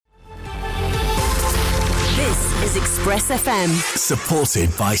is Express FM.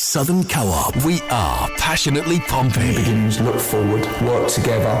 Supported by Southern Co-op. We are passionately Pompey. Begins look forward, work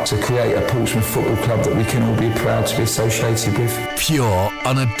together to create a Portsmouth football club that we can all be proud to be associated with. Pure,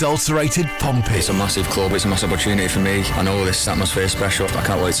 unadulterated Pompey. It's a massive club, it's a massive opportunity for me. I know this atmosphere is special. I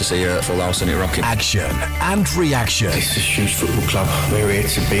can't wait to see a full house in it rocking. Action and reaction. It's a huge football club. We're here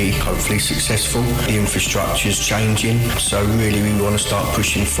to be hopefully successful. The infrastructure's changing, so really we want to start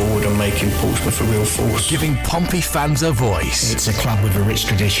pushing forward and making Portsmouth a real force. Giving Pompey fans a voice. It's a club with a rich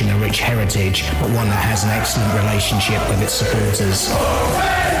tradition, a rich heritage, but one that has an excellent relationship with its supporters.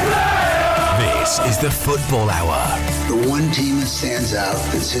 This is the Football Hour. The one team that stands out,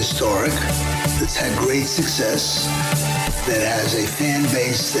 that's historic, that's had great success, that has a fan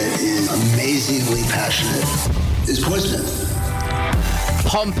base that is amazingly passionate, is Portsmouth.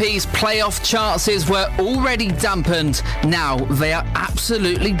 Pompey's playoff chances were already dampened. Now they are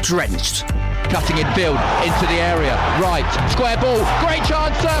absolutely drenched. Cutting in field into the area. Right, square ball. Great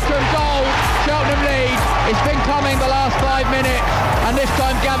chance, Circum, goal. Cheltenham lead. It's been coming the last 5 minutes. And this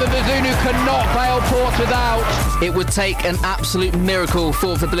time Gavin Bazunu cannot bail Portsmouth out. It would take an absolute miracle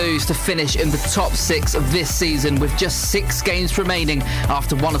for the Blues to finish in the top 6 of this season with just 6 games remaining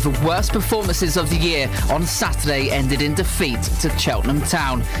after one of the worst performances of the year on Saturday ended in defeat to Cheltenham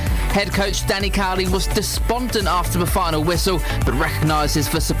Town. Head coach Danny Cowley was despondent after the final whistle, but recognises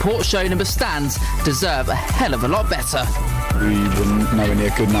the support shown in the stands deserve a hell of a lot better. We were nowhere near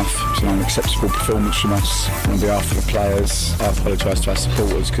good enough. It's an unacceptable performance from us. On behalf of the players, I apologise to our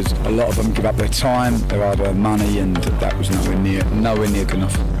supporters because a lot of them give up their time, their hard-earned money, and that was nowhere near good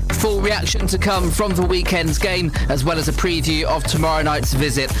enough. Full reaction to come from the weekend's game, as well as a preview of tomorrow night's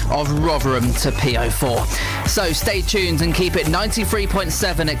visit of Rotherham to PO4. So stay tuned and keep it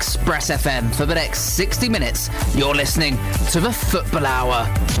 93.7 Express FM for the next 60 minutes. You're listening to the Football Hour.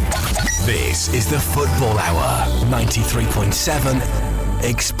 This is the Football Hour, 93.7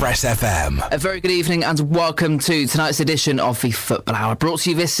 Express FM. A very good evening and welcome to tonight's edition of the Football Hour, brought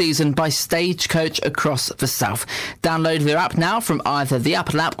to you this season by Stagecoach across the South. Download their app now from either the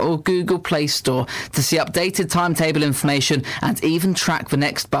Apple app or Google Play Store to see updated timetable information and even track the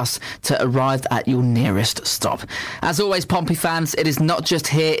next bus to arrive at your nearest stop. As always, Pompey fans, it is not just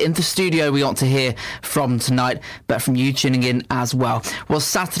here in the studio we want to hear from tonight, but from you tuning in as well. Was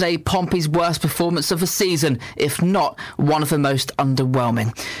Saturday Pompey's worst performance of the season, if not one of the most underwhelming?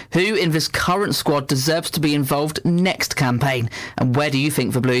 Who in this current squad deserves to be involved next campaign? And where do you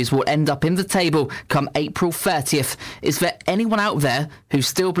think the Blues will end up in the table come April 30th? Is there anyone out there who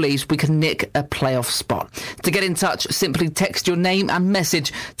still believes we can nick a playoff spot? To get in touch, simply text your name and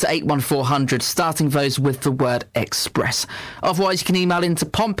message to 81400, starting those with the word Express. Otherwise, you can email into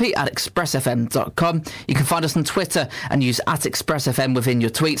pompey@expressfm.com. You can find us on Twitter and use @ExpressFM within your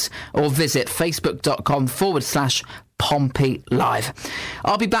tweets, or visit facebook.com/Pompey Live.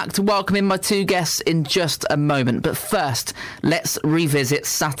 I'll be back to welcome in my 2 guests in just a moment, but first let's revisit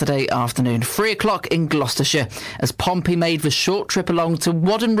Saturday afternoon, 3 o'clock in Gloucestershire, as Pompey made the short trip along to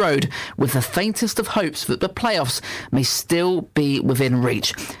Whaddon Road with the faintest of hopes that the playoffs may still be within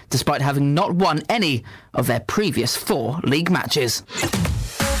reach, despite having not won any of their previous 4 league matches.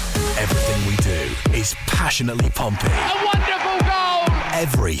 Everything we do is passionately Pompey. A wonderful goal!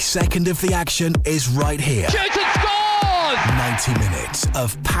 Every second of the action is right here. Shoots and scores! 90 minutes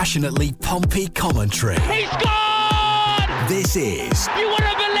of passionately Pompey commentary. He scored! This is... You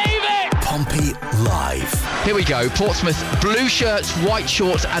wouldn't believe it! Pompey Live. Here we go. Portsmouth blue shirts, white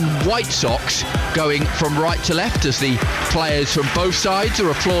shorts and white socks going from right to left as the players from both sides are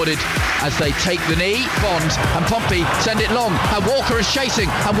applauded as they take the knee. Bond and Pompey send it long, and Walker is chasing,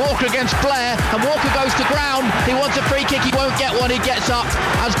 and Walker against Blair, and Walker goes to ground. He wants a free kick, he won't get one, he gets up,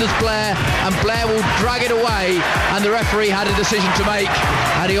 as does Blair, and Blair will drag it away, and the referee had a decision to make,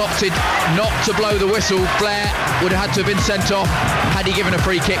 and he opted not to blow the whistle. Blair would have had to have been sent off had he given a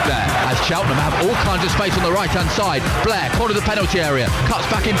free kick there, as Cheltenham have all kinds of space on the right hand side. Blair, corner of the penalty area, cuts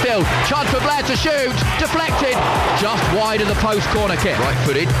back in field, chance for Blair to shoot, deflected, just wide of the post corner kick. Right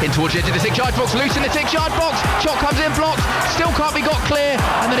footed in towards the edge of the 6-yard box, loose in the 6-yard box, shot comes in, blocked, still can't be got clear,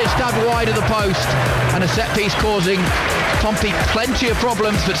 and then it's stabbed wide of the post, and a set piece causing Pompey plenty of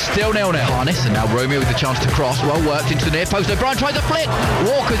problems, but still 0-0. Harness, and now Romeo with the chance to cross, well worked into the near post. O'Brien tries a flick,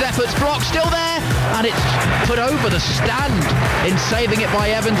 Walker's efforts blocked, still there, and it's put over the stand in saving it by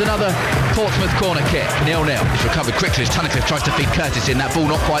Evans. Another Portsmouth corner kick, 0-0. It's recovered quickly as Tunnicliffe tries to feed Curtis in. That ball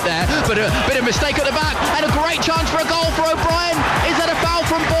not quite there, but a bit of mistake at the back, and a great chance for a goal for O'Brien. Is that a foul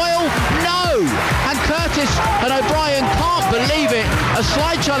from Boyle? No! And Curtis and O'Brien can't believe it. A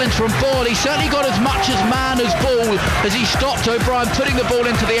slide challenge from Boyle. He certainly got as much as man as ball as he stopped O'Brien putting the ball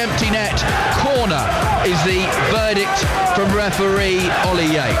into the empty net. Corner is the verdict from referee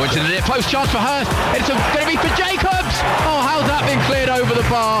Ollie Yates. Which is a post chance for Hurst. It's going to be for Jacobs. Oh, how's that been cleared over the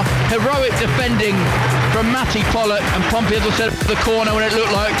bar? Heroic defending from Matty Pollock, and Pompey, as I said, the corner when it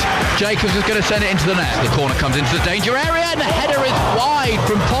looked like Jacobs was going to send it into the net. The corner comes into the danger area, and the header is wide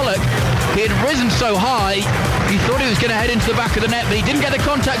from Pollock. He had risen so high, he thought he was going to head into the back of the net, but he didn't get the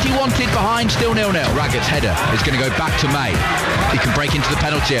contact he wanted behind. Still 0-0. Raggett's header is going to go back to May. He can break into the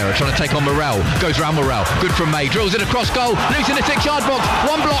penalty area, trying to take on Morrell. Goes round Morrell. Good from May. Drills it across goal. Loose in the 6-yard box.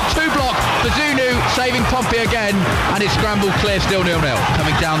 1 block, 2 block. Bazunu saving Pompey again, and it's scrambled clear. Still 0-0.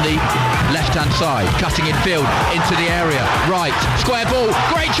 Coming down the left-hand side, cutting in field into the area. Right, square ball.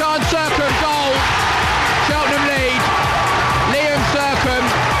 Great chance. Sercombe goal. Cheltenham lead. Liam Sercombe.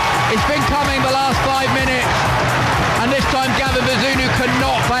 It's been coming the last 5 minutes, and this time Gavin Bazunu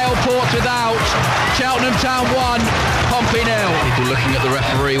cannot bail Portsmouth out. Cheltenham Town 1, Pompey 0. People looking at the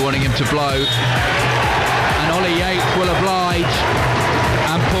referee wanting him to blow, and Ollie Yates will oblige,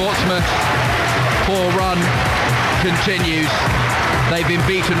 and Portsmouth poor run continues. They've been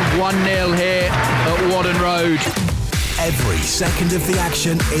beaten 1-0 here at Whaddon Road. Every second of the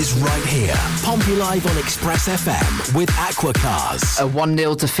action is right here. Pompey Live on Express FM with Aquacars. A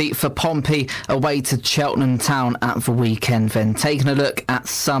 1-0 defeat for Pompey away to Cheltenham Town at the weekend. Then taking a look at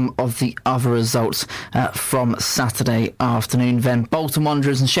some of the other results from Saturday afternoon. Then Bolton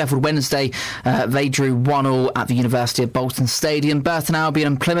Wanderers and Sheffield Wednesday, they drew 1-1 at the University of Bolton Stadium. Burton Albion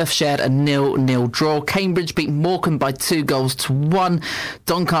and Plymouth shared a 0-0 draw. Cambridge beat Morecambe by 2-1.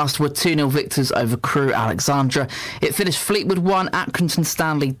 Doncaster were 2-0 victors over Crewe Alexandra. It finished Fleetwood 1, Accrington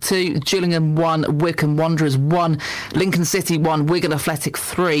Stanley 2, Gillingham 1, Wycombe Wanderers 1, Lincoln City 1, Wigan Athletic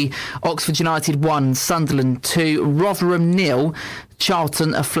 3, Oxford United 1, Sunderland 2, Rotherham 0,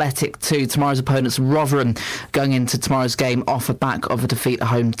 Charlton Athletic 2. Tomorrow's opponents Rotherham going into tomorrow's game off the back of a defeat at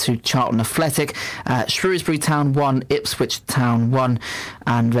home to Charlton Athletic. Shrewsbury Town 1, Ipswich Town 1,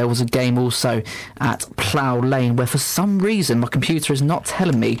 and there was a game also at Plough Lane where for some reason my computer is not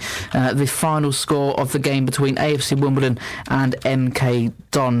telling me the final score of the game between AFC Wimbledon and MK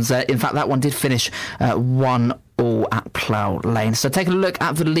Dons. In fact, that one did finish 1-1 at Plough Lane. So taking a look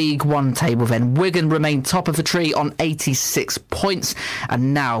at the League One table then. Wigan remain top of the tree on 86 points,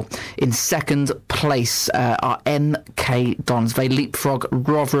 and now in second place are MK Dons. They leapfrog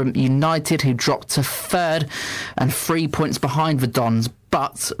Rotherham United, who dropped to third and 3 points behind the Dons.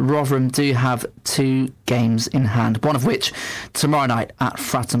 But Rotherham do have 2 games in hand, one of which tomorrow night at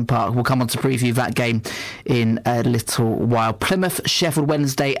Fratton Park. We'll come on to preview that game in a little while. Plymouth, Sheffield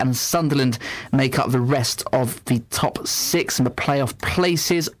Wednesday and Sunderland make up the rest of the top 6 in the playoff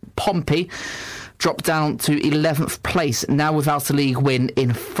places. Pompey dropped down to 11th place, now without a league win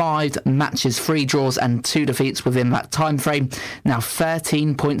in 5 matches, 3 draws and 2 defeats within that time frame. Now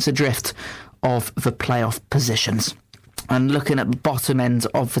 13 points adrift of the playoff positions. And looking at the bottom end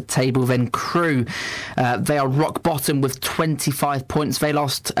of the table, then Crewe, they are rock bottom with 25 points. They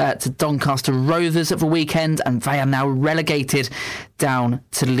lost to Doncaster Rovers at the weekend, and they are now relegated down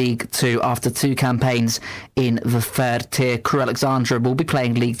to League 2 after 2 campaigns in the 3rd tier. Crewe Alexandra will be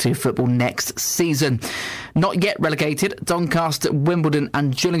playing League 2 football next season. Not yet relegated, Doncaster, Wimbledon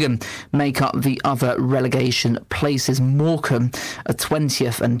and Gillingham make up the other relegation places. Morecambe are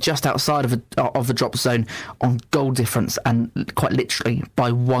 20th and just outside of the drop zone on goal difference, and quite literally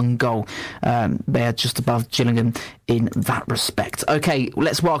by 1 goal. They are just above Gillingham in that respect. Okay,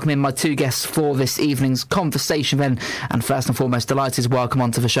 let's welcome in my 2 guests for this evening's conversation then. And first and foremost, delighted to welcome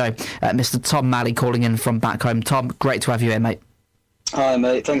onto the show Mr. Tom Malley, calling in from back home. Tom, great to have you here, mate. Hi,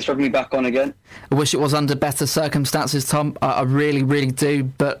 mate. Thanks for having me back on again. I wish it was under better circumstances, Tom. I really, really do.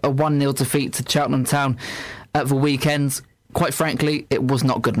 But a 1-0 defeat to Cheltenham Town at the weekend, quite frankly, it was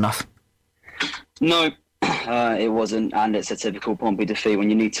not good enough. No, it wasn't. And it's a typical Pompey defeat when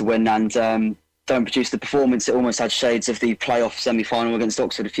you need to win and don't produce the performance. It almost had shades of the playoff semi-final against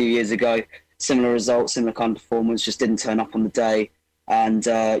Oxford a few years ago. Similar results, similar kind of performance, just didn't turn up on the day. And,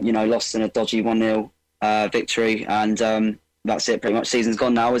 lost in a dodgy 1-0 victory. And that's it, pretty much. Season's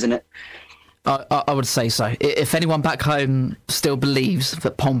gone now, isn't it? I would say so. If anyone back home still believes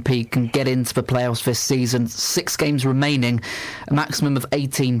that Pompey can get into the playoffs this season, 6 games remaining, a maximum of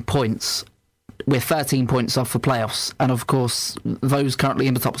 18 points, we're 13 points off for playoffs, and of course those currently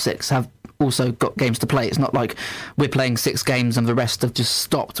in the top 6 have also got games to play. It's not like we're playing 6 games and the rest have just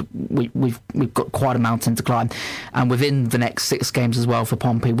stopped. We've got quite a mountain to climb, and within the next 6 games as well for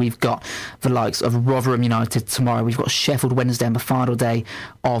Pompey, we've got the likes of Rotherham United tomorrow. We've got Sheffield Wednesday on the final day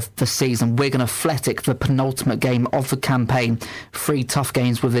of the season. Wigan Athletic, the penultimate game of the campaign. 3 tough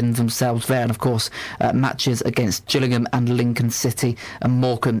games within themselves there, and of course matches against Gillingham and Lincoln City and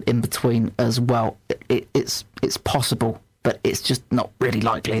Morecambe in between as well. It's possible, but it's just not really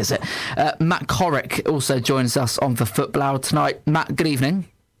likely, is it? Matt Corrick also joins us on the Football Hour tonight. Matt, good evening.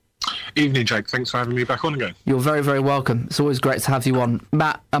 Evening, Jake. Thanks for having me back on again. You're very, very welcome. It's always great to have you on.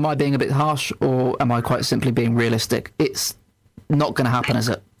 Matt, am I being a bit harsh, or am I quite simply being realistic? It's not going to happen, is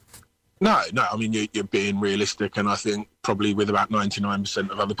it? No. I mean, you're being realistic, and I think probably with about 99%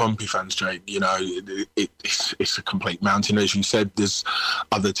 of other Pompey fans, Jake, it's a complete mountain. As you said, there's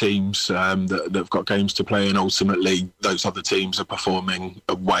other teams that have got games to play, and ultimately those other teams are performing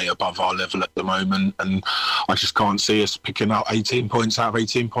way above our level at the moment, and I just can't see us picking up 18 points out of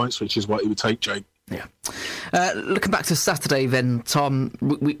 18 points, which is what it would take, Jake. Yeah. Looking back to Saturday then, Tom,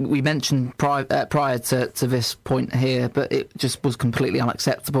 we mentioned prior to this point here, but it just was completely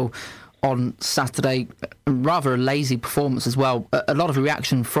unacceptable on Saturday. Rather a lazy performance as well. A lot of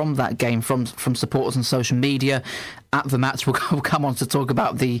reaction from that game from supporters on social media at the match. We'll come on to talk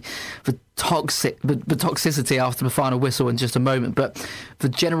about the toxicity after the final whistle in just a moment, but the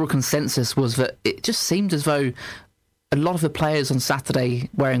general consensus was that it just seemed as though a lot of the players on Saturday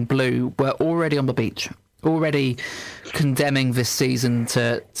wearing blue were already on the beach, already condemning this season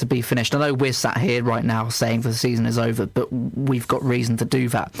to be finished. I know we're sat here right now saying the season is over, but we've got reason to do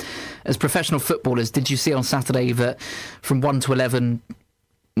that. As professional footballers, did you see on Saturday that from 1 to 11,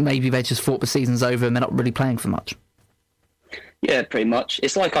 maybe they just thought the season's over and they're not really playing for much? Yeah, pretty much.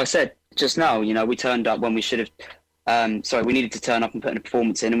 It's like I said just now, we turned up when we should have... we needed to turn up and put in a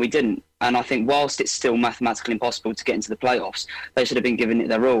performance in, and we didn't. And I think whilst it's still mathematically impossible to get into the playoffs, they should have been giving it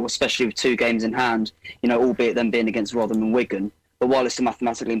their all, especially with 2 games in hand, albeit them being against Rotherham and Wigan. But while it's still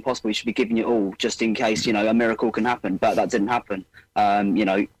mathematically impossible, you should be giving it all just in case, a miracle can happen. But that didn't happen.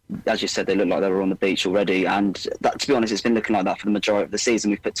 As you said, they looked like they were on the beach already. And that, to be honest, it's been looking like that for the majority of the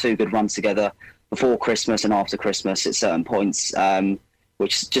season. We've put 2 good runs together before Christmas and after Christmas at certain points,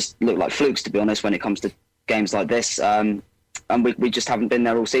 which just look like flukes, to be honest, when it comes to games like this. And we just haven't been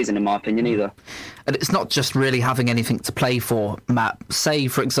there all season, in my opinion, either. And it's not just really having anything to play for, Matt. Say,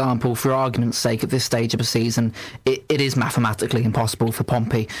 for example, for argument's sake, at this stage of the season, it is mathematically impossible for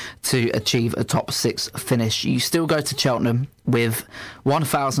Pompey to achieve a top 6 finish. You still go to Cheltenham with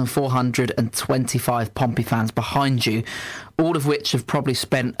 1,425 Pompey fans behind you, all of which have probably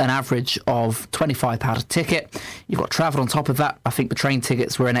spent an average of £25 a ticket. You've got travel on top of that. I think the train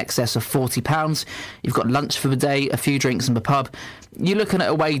tickets were in excess of £40. You've got lunch for the day, a few drinks in the pub. You're looking at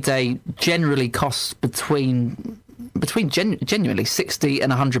a away day generally costs between genuinely £60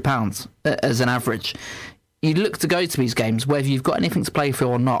 and £100 as an average. You look to go to these games, whether you've got anything to play for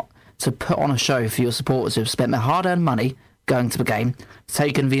or not, to put on a show for your supporters who have spent their hard-earned money going to the game,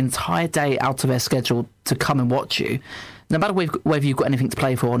 taken the entire day out of their schedule to come and watch you. No matter whether you've got anything to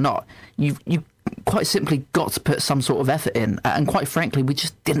play for or not, you've quite simply got to put some sort of effort in. And quite frankly, we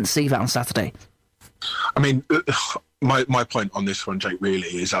just didn't see that on Saturday. I mean, my point on this one, Jake, really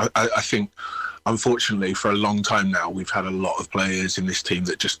is I think, unfortunately, for a long time now, we've had a lot of players in this team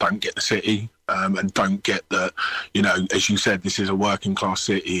that just don't get the city and don't get that, as you said, this is a working class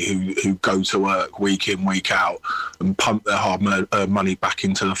city who go to work week in, week out and pump their hard money back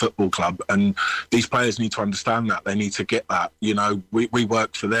into the football club. And these players need to understand that. They need to get that. We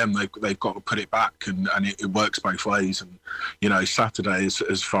work for them. They've got to put it back, and it works both ways. And, Saturday,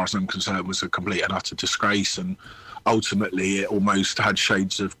 as far as I'm concerned, was a complete and utter disgrace. And ultimately, it almost had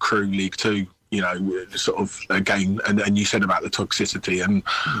shades of Crew League 2. Sort of again, and you said about the toxicity, and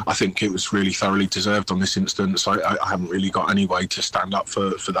I think it was really thoroughly deserved on this instance. I haven't really got any way to stand up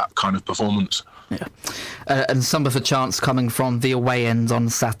for that kind of performance. Yeah, and some of the chants coming from the away end on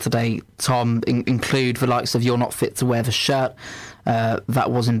Saturday, Tom, include the likes of "You're not fit to wear the shirt." That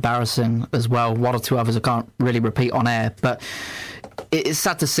was embarrassing as well. 1 or 2 others I can't really repeat on air, but it's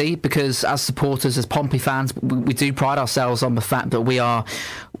sad to see, because as supporters, as Pompey fans, we do pride ourselves on the fact that we are,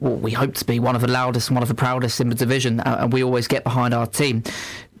 we hope to be, one of the loudest and one of the proudest in the division, and we always get behind our team.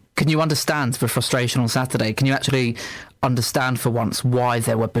 Can you understand the frustration on Saturday? Can you actually understand for once why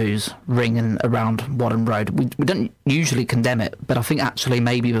there were boos ringing around Wadham Road? We don't usually condemn it, but I think actually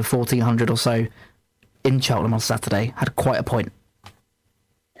maybe the 1,400 or so in Cheltenham on Saturday had quite a point.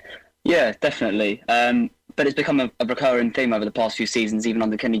 Yeah, definitely. But it's become a recurring theme over the past few seasons, even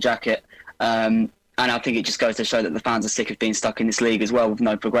under Kenny Jackett. And I think it just goes to show that the fans are sick of being stuck in this league as well, with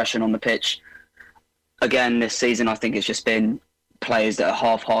no progression on the pitch. Again, this season, I think it's just been players that are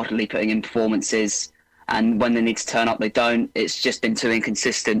half-heartedly putting in performances, and when they need to turn up, they don't. It's just been too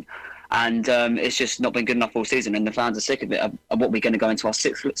inconsistent, and it's just not been good enough all season, and the fans are sick of it. Are what we're going to go into our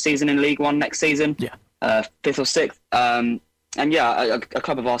 6th season in League One next season? Yeah. 5th or 6th. And yeah, a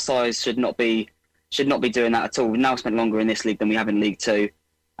club of our size should not be doing that at all. We've now spent longer in this league than we have in League Two,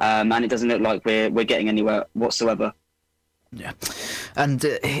 and it doesn't look like we're getting anywhere whatsoever. Yeah, and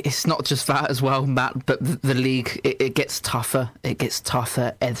it's not just that as well, Matt, but the league, it gets tougher. It gets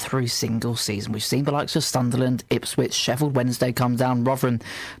tougher every single season. We've seen the likes of Sunderland, Ipswich, Sheffield Wednesday come down, Rotherham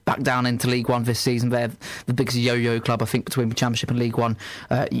back down into League One this season. They're the biggest yo-yo club, I think, between the Championship and League One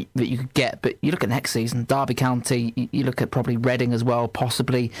that you could get. But you look at next season, Derby County, you look at probably Reading as well,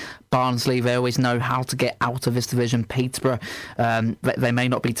 possibly Barnsley. They always know how to get out of this division. Peterborough, they may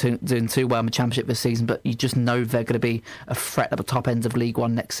not be doing too well in the Championship this season, but you just know they're going to be a threat at the top end of League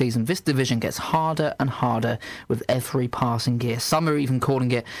One next season. This division gets harder and harder with every passing year. Some are even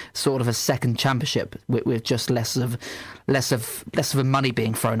calling it sort of a second Championship with just less of a money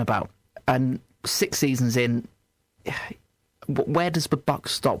being thrown about. And 6 seasons in, where does the buck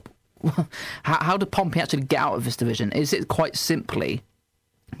stop? How do Pompey actually get out of this division? Is it quite simply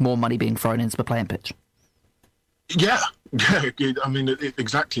more money being thrown into the playing pitch? Yeah, I mean,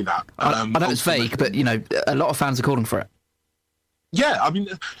 exactly that. I know it's vague, but a lot of fans are calling for it. Yeah, I mean,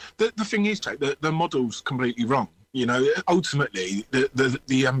 the thing is, Jake, the model's completely wrong. Ultimately,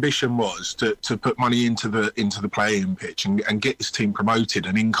 the ambition was to put money into the playing pitch and get this team promoted,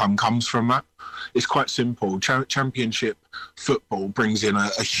 and income comes from that. It's quite simple. Championship football brings in a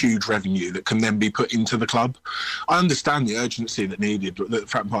huge revenue that can then be put into the club. I understand the urgency that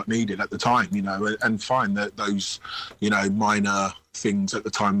Fratton Park needed at the time, and fine that those, minor things at the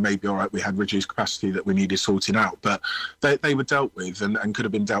time, maybe all right, we had reduced capacity that we needed sorting out, but they were dealt with and could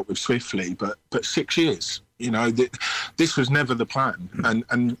have been dealt with swiftly. But 6 years. This was never the plan,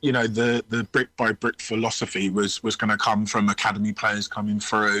 and the brick by brick philosophy was going to come from academy players coming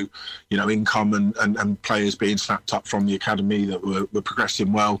through, income and players being snapped up from the academy that were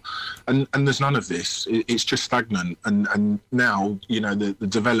progressing well, and there's none of this. It's just stagnant, and now the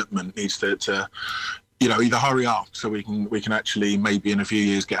development needs to either hurry up so we can actually maybe in a few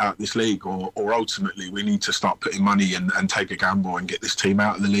years get out of this league, or ultimately we need to start putting money and take a gamble and get this team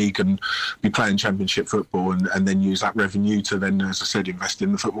out of the league and be playing Championship football and then use that revenue to then, as I said, invest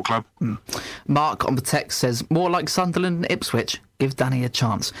in the football club. Mark on the text says, more like Sunderland and Ipswich, give Danny a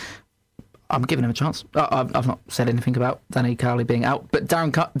chance. I'm giving him a chance. I've not said anything about Danny Cowley being out, but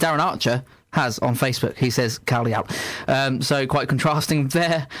Darren Archer has on Facebook. He says Cowley out. So quite contrasting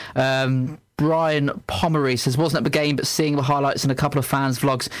there. Brian Pomeroy says, wasn't at the game, but seeing the highlights in a couple of fans'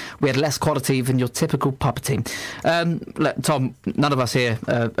 vlogs, we had less quality than your typical pupper team. Look, Tom, none of us here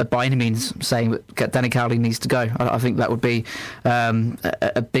are by any means saying that Danny Cowley needs to go. I think that would be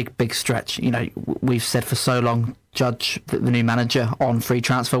a big stretch. We've said for so long, judge the new manager on free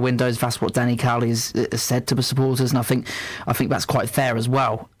transfer windows. That's what Danny Cowley has said to the supporters, and I think that's quite fair as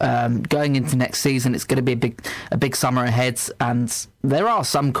well. Going into next season, it's going to be a big summer ahead, and there are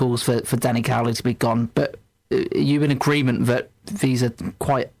some calls for Danny Cowley to be gone. But are you in agreement that these are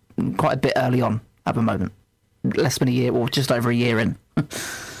quite a bit early on at the moment? Less than a year, or just over a year in.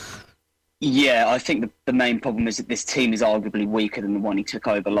 Yeah, I think the main problem is that this team is arguably weaker than the one he took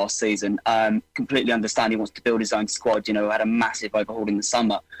over last season. Completely understand he wants to build his own squad, had a massive overhaul in the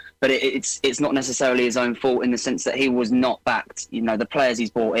summer. But it's not necessarily his own fault in the sense that he was not backed. The players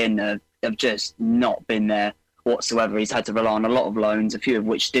he's brought in have just not been there whatsoever. He's had to rely on a lot of loans, a few of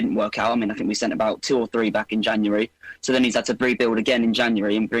which didn't work out. I mean, I think we sent about 2 or 3 back in January. So then he's had to rebuild again in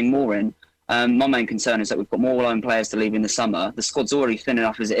January and bring more in. My main concern is that we've got more loan players to leave in the summer. The squad's already thin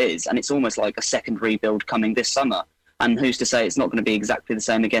enough as it is, and it's almost like a second rebuild coming this summer. And who's to say it's not going to be exactly the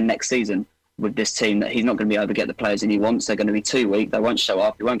same again next season with this team, that he's not going to be able to get the players in he wants. They're going to be too weak. They won't show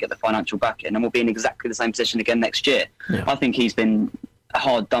up. He won't get the financial backing, and we'll be in exactly the same position again next year. Yeah. I think he's been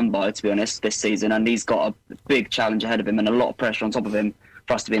hard done by, to be honest, this season, and he's got a big challenge ahead of him and a lot of pressure on top of him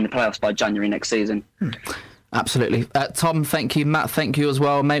for us to be in the playoffs by January next season. Absolutely. Tom, thank you. Matt, thank you as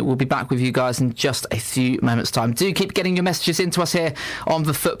well, mate. We'll be back with you guys in just a few moments' time. Do keep getting your messages into us here on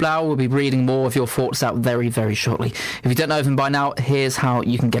The Football Hour. We'll be reading more of your thoughts out very, very shortly. If you don't know them by now, here's how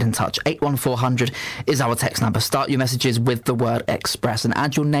you can get in touch. 81400 is our text number. Start your messages with the word Express and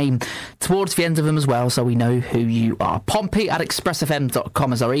add your name towards the end of them as well, so we know who you are.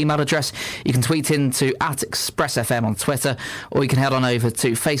 Pompey@expressfm.com is our email address. You can tweet into @ExpressFM on Twitter, or you can head on over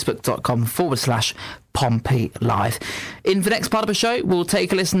to facebook.com/PompeyLive Pompey Live. In the next part of the show, we'll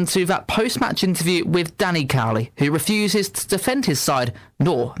take a listen to that post-match interview with Danny Cowley, who refuses to defend his side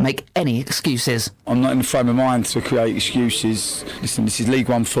nor make any excuses. I'm not in the frame of mind to create excuses. Listen, this is League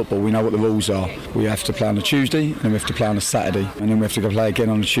One football. We know what the rules are. We have to play on a Tuesday, and then we have to play on a Saturday, and then we have to go play again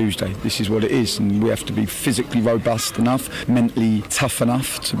on a Tuesday. This is what it is, and we have to be physically robust enough, mentally tough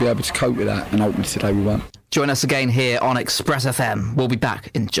enough to be able to cope with that, and hopefully today we won't. Join us again here on Express FM. We'll be back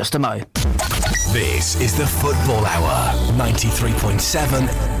in just a mo. This is the Football Hour,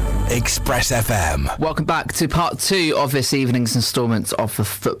 93.7 Express FM. Welcome back to part 2 of this evening's instalment of the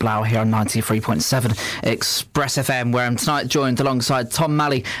Football Hour here on 93.7 Express FM, where I'm tonight joined alongside Tom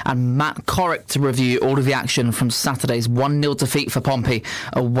Malley and Matt Corrick to review all of the action from Saturday's 1-0 defeat for Pompey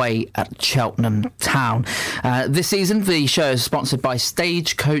away at Cheltenham Town. This season, the show is sponsored by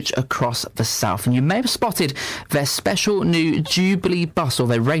Stagecoach Across the South, and you may have spotted their special new Jubilee bus, or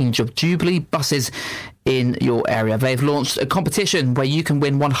their range of Jubilee buses in your area. They've launched a competition where you can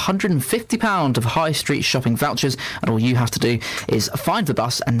win £150 of high street shopping vouchers, and all you have to do is find the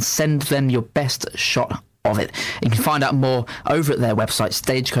bus and send them your best shot of it. You can find out more over at their website,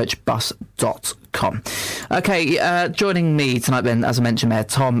 stagecoachbus.com. Okay, joining me tonight then, as I mentioned there,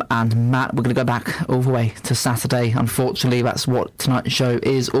 Tom and Matt. We're going to go back all the way to Saturday. Unfortunately, that's what tonight's show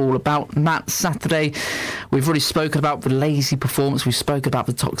is all about. Matt, Saturday, we've already spoken about the lazy performance. We've spoken about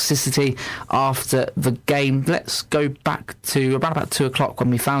the toxicity after the game. Let's go back to around about 2 o'clock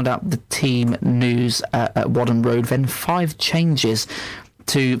when we found out the team news at Wadham Road. Then 5 changes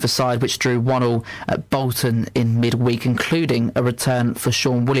to the side, which drew 1-1 at Bolton in midweek, including a return for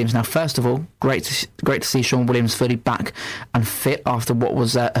Sean Williams. Now, first of all, great to see Sean Williams fully back and fit after what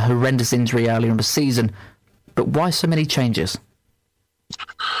was a horrendous injury earlier in the season. But why so many changes?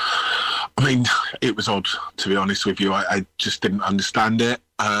 I mean, it was odd, to be honest with you. I just didn't understand it.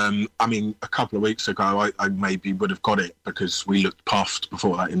 I mean, a couple of weeks ago, I maybe would have got it because we looked puffed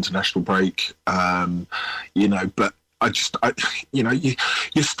before that international break, but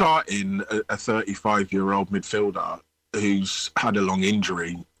you're starting a 35-year-old midfielder who's had a long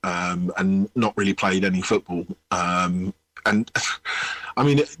injury and not really played any football. And I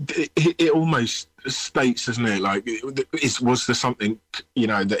mean, it almost states, doesn't it? Like, was there something,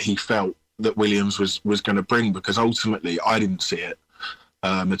 that he felt that Williams was going to bring? Because ultimately, I didn't see it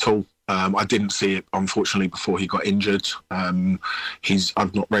at all. I didn't see it, unfortunately, before he got injured.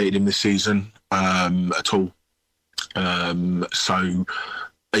 I've not rated him this season at all. So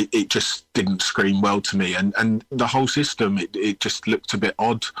it just didn't scream well to me, and the whole system it just looked a bit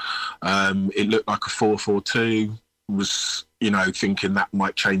odd. It looked like a 4-4-2. Was thinking that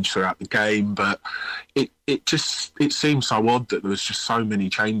might change throughout the game, but it seemed so odd that there was just so many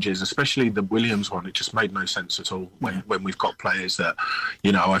changes, especially the Williams one. It just made no sense at all when we've got players that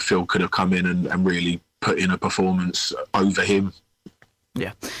I feel could have come in and really put in a performance over him.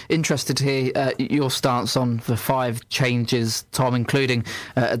 Yeah, interested to hear your stance on the 5 changes, Tom, including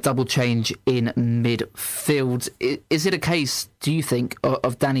a double change in midfield. Is it a case, do you think,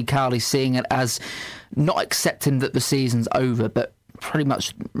 of Danny Cowley seeing it as not accepting that the season's over, but pretty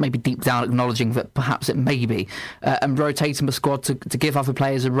much maybe deep down acknowledging that perhaps it may be, and rotating the squad to give other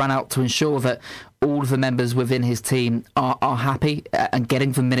players a run out to ensure that all of the members within his team are happy and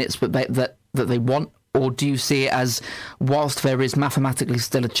getting the minutes that they want? Or do you see it as, whilst there is mathematically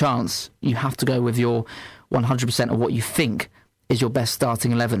still a chance, you have to go with your 100% of what you think is your best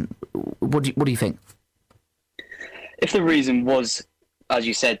starting 11? What do you think? If the reason was, as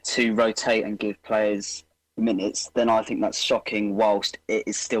you said, to rotate and give players minutes, then I think that's shocking, whilst it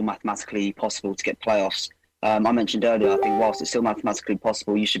is still mathematically possible to get playoffs. I mentioned earlier, I think whilst it's still mathematically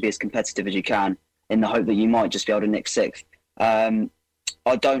possible, you should be as competitive as you can in the hope that you might just be able to nick 6th. I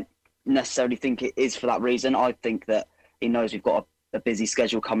don't necessarily think it is for that reason. I think that he knows we've got a busy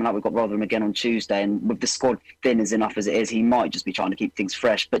schedule coming up. We've got Rotherham again on Tuesday, and with the squad thin as enough as it is, he might just be trying to keep things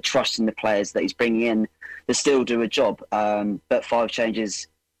fresh, but trusting the players that he's bringing in to still do a job. But 5 changes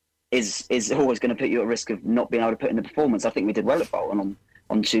is always going to put you at risk of not being able to put in the performance. I think we did well at Bolton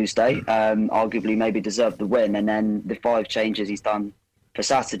on Tuesday, arguably maybe deserved the win, and then the 5 changes he's done for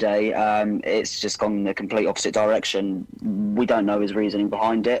Saturday, it's just gone in the complete opposite direction. We don't know his reasoning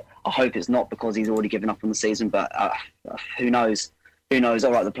behind it. I hope it's not because he's already given up on the season, but who knows? Who knows?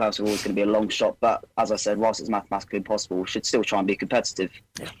 All right, the playoffs are always going to be a long shot, but as I said, whilst it's mathematically impossible, we should still try and be competitive.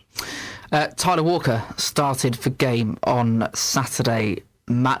 Yeah. Tyler Walker started the game on Saturday.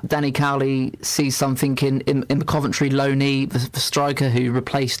 Matt, Danny Cowley sees something in the Coventry loanee, the striker who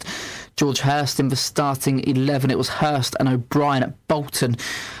replaced George Hurst in the starting 11. It was Hurst and O'Brien at Bolton,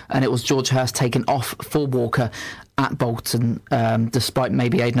 and it was George Hurst taken off for Walker at Bolton, despite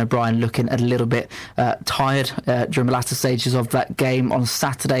maybe Aidan O'Brien looking a little bit tired during the latter stages of that game. On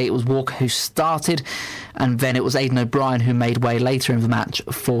Saturday, it was Walker who started, and then it was Aidan O'Brien who made way later in the match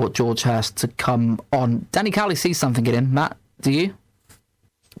for George Hurst to come on. Danny Cowley sees something in him. Matt, do you?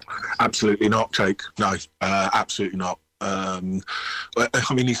 Absolutely not, Jake. No, absolutely not. I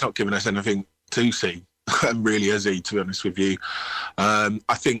mean, he's not given us anything to see, really, has he, to be honest with you? I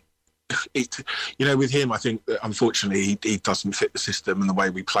think, with him, I think that unfortunately he doesn't fit the system and the way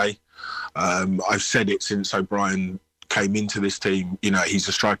we play. I've said it since O'Brien came into this team. He's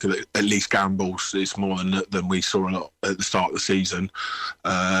a striker that at least gambles. It's more than we saw a lot at the start of the season.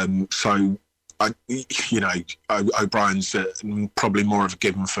 O'Brien's probably more of a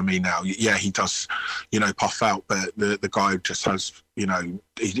given for me now. Yeah, he does, puff out, but the guy just has,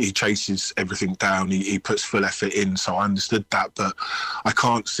 he chases everything down. He puts full effort in. So I understood that, but I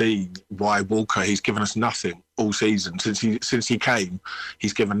can't see why Walker. He's given us nothing all season since he came.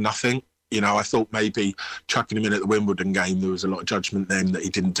 He's given nothing. I thought maybe chucking him in at the Wimbledon game, there was a lot of judgment then that he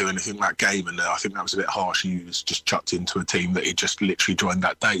didn't do anything that game, and I think that was a bit harsh. He was just chucked into a team that he just literally joined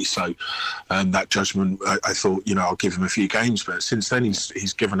that day. So that judgment, I thought, I'll give him a few games, but since then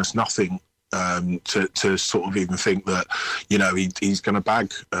he's given us nothing to sort of even think that, he's going to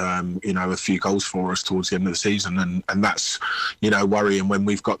bag, a few goals for us towards the end of the season, and that's, worrying when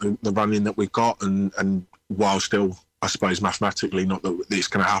we've got the running that we've got, and while still, I suppose mathematically, not that it's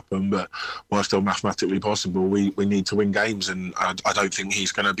going to happen, but while still mathematically possible, we need to win games, and I don't think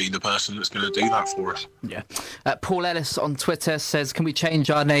he's going to be the person that's going to do that for us. Yeah. Paul Ellis on Twitter says, can we change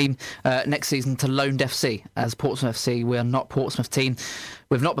our name next season to Loaned FC? As Portsmouth FC, we are not Portsmouth team.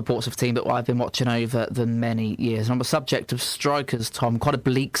 We've not the Portsmouth team, but I've been watching over the many years. And on the subject of strikers, Tom, quite a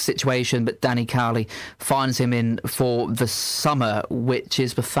bleak situation, but Danny Cowley finds him in for the summer, which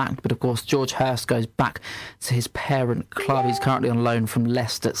is the fact. But of course, George Hurst goes back to his parent club. He's currently on loan from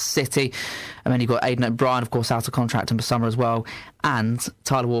Leicester City. And then you've got Aidan O'Brien, of course, out of contract in the summer as well. And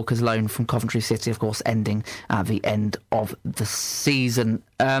Tyler Walker's loan from Coventry City, of course, ending at the end of the season.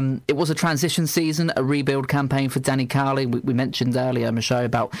 It was a transition season, a rebuild campaign for Danny Cowley. We mentioned earlier in the show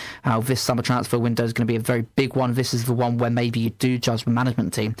about how this summer transfer window is going to be a very big one. This is the one where maybe you do judge the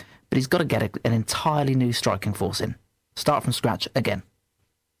management team, but he's got to get an entirely new striking force in. Start from scratch again.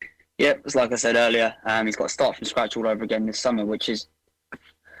 Yeah, it's like I said earlier, he's got to start from scratch all over again this summer, which is,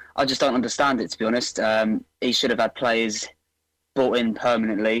 I just don't understand it, to be honest. He should have had players brought in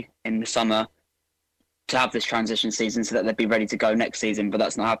permanently in the summer to have this transition season so that they'd be ready to go next season, but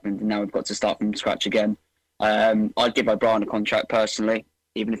that's not happened, and now we've got to start from scratch again. I'd give O'Brien a contract personally,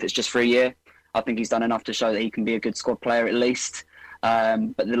 even if it's just for a year. I think he's done enough to show that he can be a good squad player at least,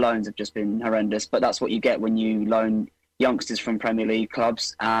 but the loans have just been horrendous. But that's what you get when you loan youngsters from Premier League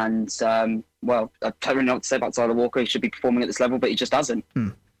clubs, and I don't really know what to say about Tyler Walker. He should be performing at this level, but he just hasn't.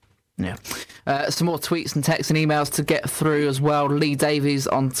 Yeah. Some more tweets and texts and emails to get through as well. Lee Davies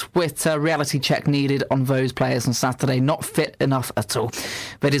on Twitter. Reality check needed on those players on Saturday. Not fit enough at all.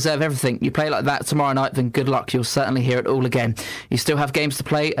 They deserve everything. You play like that tomorrow night, then good luck. You'll certainly hear it all again. You still have games to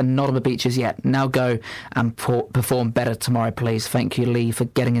play and not on the beaches yet. Now go and perform better tomorrow, please. Thank you, Lee, for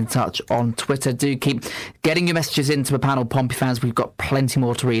getting in touch on Twitter. Do keep getting your messages into the panel, Pompey fans. We've got plenty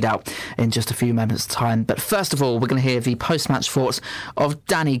more to read out in just a few moments' time. But first of all, we're going to hear the post-match thoughts of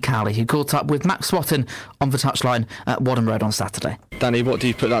Danny Cowley, who caught up with Max Swatton on the touchline at Wadham Road on Saturday. Danny, what do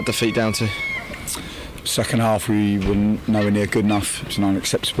you put that defeat down to? Second half, we were nowhere near good enough. It was an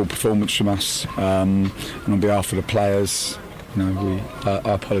unacceptable performance from us. And on behalf of the players, I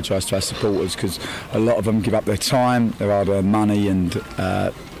apologise to our supporters, because a lot of them give up their time, their hard-earned money, and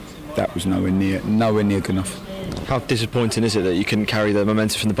that was nowhere near good enough. How disappointing is it that you couldn't carry the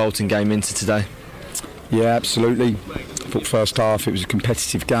momentum from the Bolton game into today? Yeah, absolutely. I thought first half it was a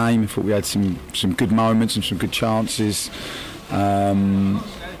competitive game. I thought we had some good moments and some good chances. But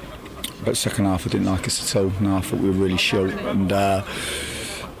second half I didn't like us at all. No, I thought we were really short. And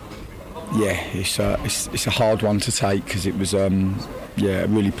it's a hard one to take, because it was a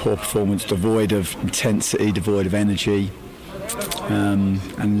really poor performance, devoid of intensity, devoid of energy.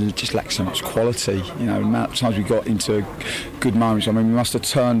 And just lacked so much quality. The amount of times we got into good moments. I mean, we must have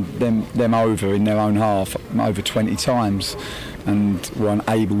turned them over in their own half over 20 times, and weren't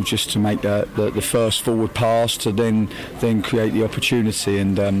able just to make the first forward pass to then create the opportunity.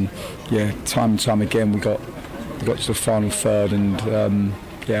 And time and time again we got to the final third, and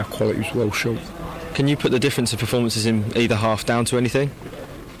our quality was well short. Can you put the difference of performances in either half down to anything?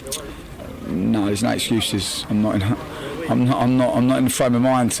 No, there's no excuses. I'm not in the frame of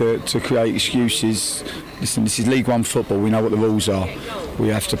mind to create excuses. Listen, this is League One football. We know what the rules are. We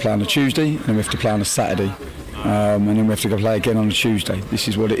have to play on a Tuesday and we have to play on a Saturday. and then we have to go play again on a Tuesday. This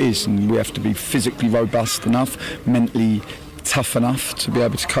is what it is, and we have to be physically robust enough, mentally tough enough to be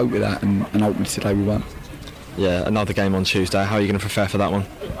able to cope with that, and hopefully today we won't. Yeah, another game on Tuesday. How are you going to prepare for that one?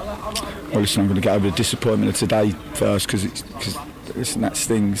 Well, listen, I'm going to get over the disappointment of today first, because listen, that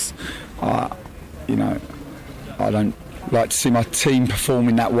stings. I don't like to see my team perform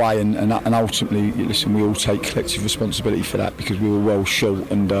in that way, and ultimately, listen, we all take collective responsibility for that, because we were well short,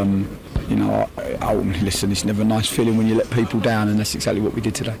 and ultimately, listen, it's never a nice feeling when you let people down, and that's exactly what we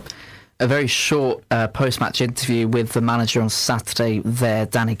did today. A very short post-match interview with the manager on Saturday there,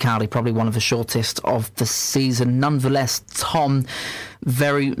 Danny Cowley, probably one of the shortest of the season. Nonetheless, Tom,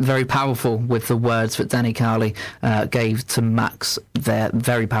 very, very powerful with the words that Danny Cowley gave to Max there.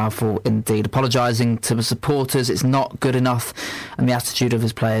 Very powerful indeed. Apologising to the supporters, it's not good enough, and the attitude of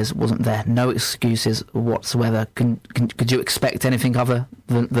his players wasn't there. No excuses whatsoever. Could you expect anything other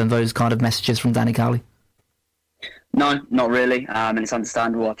than those kind of messages from Danny Cowley? No, not really, and it's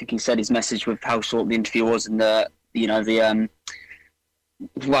understandable. I think he said his message with how short the interview was, and he was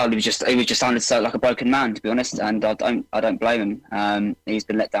just sounded so like a broken man, to be honest. And I don't blame him. He's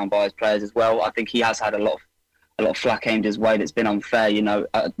been let down by his players as well. I think he has had a lot of flack aimed his way that's been unfair.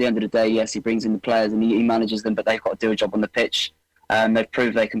 At the end of the day, yes, he brings in the players and he manages them, but they've got to do a job on the pitch. They've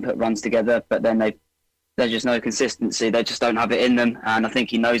proved they can put runs together, but then there's just no consistency. They just don't have it in them, and I think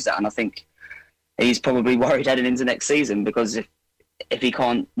he knows that. And I think he's probably worried heading into next season, because if he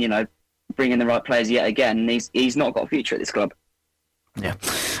can't, bring in the right players yet again, he's not got a future at this club. Yeah.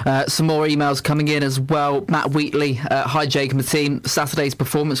 Some more emails coming in as well. Matt Wheatley, hi Jake and the team. Saturday's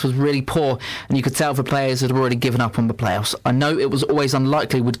performance was really poor, and you could tell the players had already given up on the playoffs. I know it was always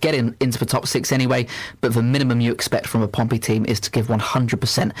unlikely we'd get into the top six anyway, but the minimum you expect from a Pompey team is to give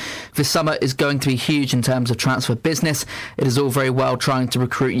 100%. This summer is going to be huge in terms of transfer business. It is all very well trying to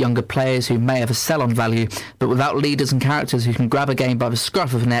recruit younger players who may have a sell-on value, but without leaders and characters who can grab a game by the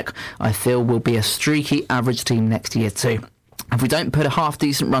scruff of the neck, I feel we'll be a streaky average team next year too. If we don't put a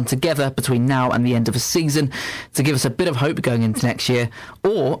half-decent run together between now and the end of the season to give us a bit of hope going into next year,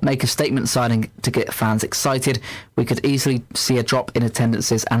 or make a statement signing to get fans excited, we could easily see a drop in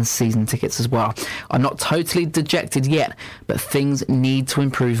attendances and season tickets as well. I'm not totally dejected yet, but things need to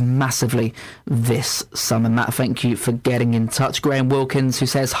improve massively this summer. Matt, thank you for getting in touch. Graham Wilkins, who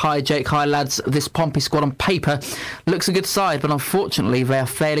says, hi Jake, hi lads, this Pompey squad on paper looks a good side, but unfortunately they are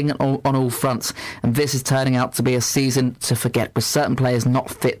failing on all fronts, and this is turning out to be a season to forget, with certain players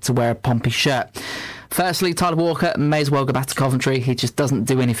not fit to wear a Pompey shirt. Firstly, Tyler Walker may as well go back to Coventry. He just doesn't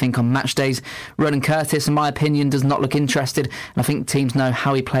do anything on match days. Ronan Curtis, in my opinion, does not look interested, and I think teams know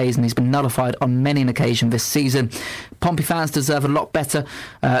how he plays, and he's been nullified on many an occasion this season. Pompey fans deserve a lot better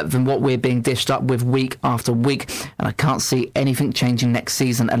than what we're being dished up with week after week, and I can't see anything changing next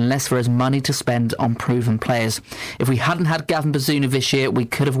season unless there is money to spend on proven players. If we hadn't had Gavin Bazunu this year, we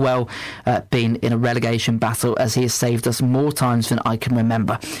could have well been in a relegation battle, as he has saved us more times than I can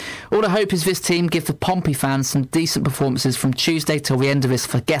remember. All I hope is this team give the Pompey fans some decent performances from Tuesday till the end of this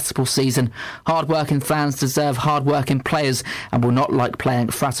forgettable season. Hard-working fans deserve hard-working players, and will not like playing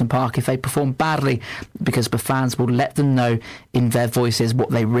at Fratton Park if they perform badly, because the fans will let them know in their voices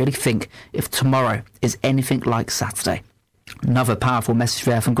what they really think if tomorrow is anything like Saturday. Another powerful message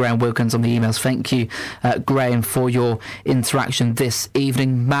there from Graham Wilkins on the emails. Thank you, Graham, for your interaction this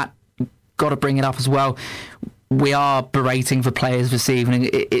evening. Matt, got to bring it up as well. We are berating the players this evening.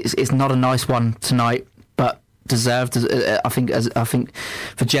 It's not a nice one tonight, but deserved. I think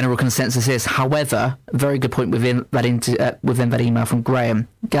the general consensus is. However, a very good point within that email from Graham.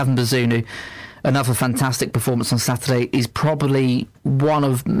 Gavin Bazunu, another fantastic performance on Saturday. He's probably one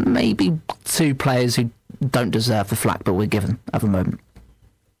of maybe two players who don't deserve the flack that we're given at the moment.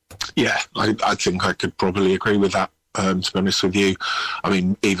 Yeah, I think I could probably agree with that. To be honest with you, I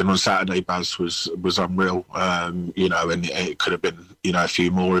mean, even on Saturday, Baz was unreal. And it could have been, a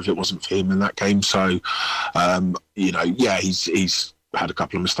few more if it wasn't for him in that game. So, he's had a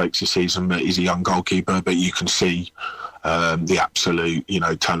couple of mistakes this season, but he's a young goalkeeper. But you can see the absolute,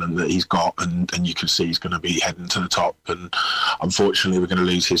 talent that he's got, and you can see he's going to be heading to the top. And unfortunately, we're going to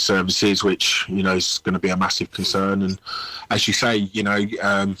lose his services, which is going to be a massive concern. And as you say,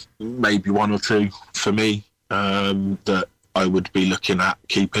 maybe one or two for me. That I would be looking at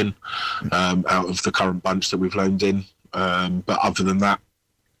keeping out of the current bunch that we've loaned in. But other than that,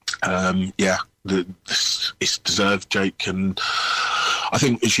 it's deserved, Jake. And I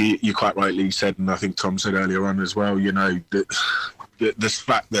think, as you quite rightly said, and I think Tom said earlier on as well, that the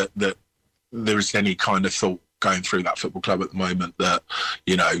fact that there is any kind of thought going through that football club at the moment that,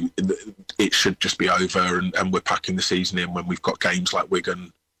 it should just be over and we're packing the season in when we've got games like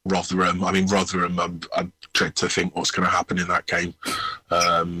Wigan, Rotherham. I mean, Rotherham, I dread to think what's going to happen in that game.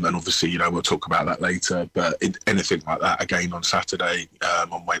 And obviously, we'll talk about that later. But anything like that again on Saturday,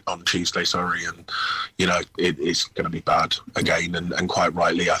 on Tuesday, sorry, and it's going to be bad again. And quite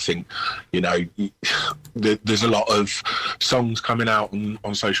rightly, I think, there's a lot of songs coming out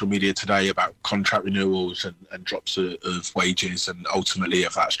on social media today about contract renewals and drops of wages. And ultimately,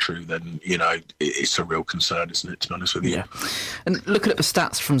 if that's true, then it's a real concern, isn't it? To be honest with you. Yeah. And looking at the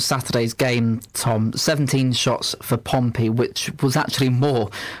stats from Saturday's game, Tom, 17 shots for Pompey, which was actually more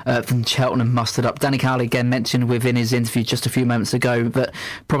than Cheltenham mustered up. Danny Cowley again mentioned within his interview just a few moments ago that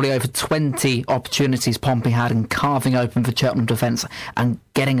probably over 20 opportunities Pompey had in carving open for Cheltenham defence and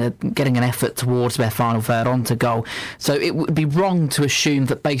getting an effort towards their final third onto goal. So it would be wrong to assume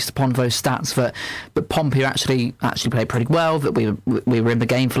that based upon those stats that Pompey actually played pretty well, that we were in the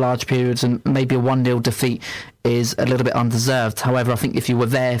game for large periods, and maybe a 1-0 defeat is a little bit undeserved. However, I think if you were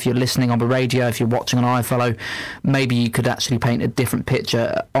there, if you're listening on the radio, if you're watching on iFollow, maybe you could actually paint a different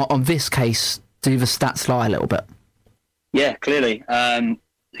picture. On this case, do the stats lie a little bit? Yeah, clearly.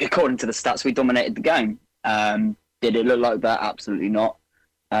 According to the stats, we dominated the game. Did it look like that? Absolutely not.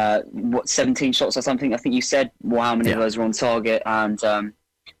 17 shots or something, I think you said. Well, how many of those were on target? And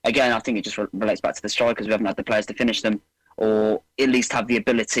again, I think it just relates back to the strikers. We haven't had the players to finish them, or at least have the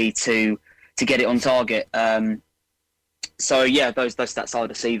ability to get it on target. So yeah, those stats are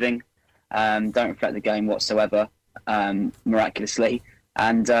deceiving. Don't reflect the game whatsoever, miraculously.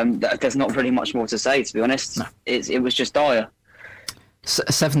 And there's not really much more to say, to be honest. No. It was just dire.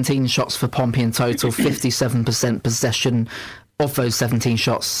 17 shots for Pompey in total, 57% possession. Of those 17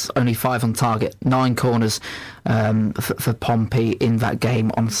 shots, only 5 on target, 9 corners for Pompey in that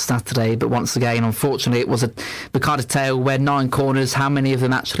game on Saturday. But once again, unfortunately, it was the kind of tale where 9 corners, how many of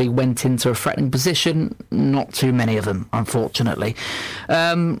them actually went into a threatening position? Not too many of them, unfortunately.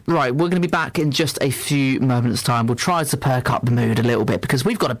 Right, we're going to be back in just a few moments' time. We'll try to perk up the mood a little bit because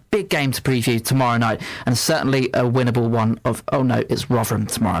we've got a big game to preview tomorrow night, and certainly a winnable one of, it's Rotherham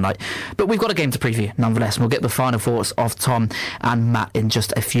tomorrow night. But we've got a game to preview nonetheless, and we'll get the final thoughts of Tom and Matt in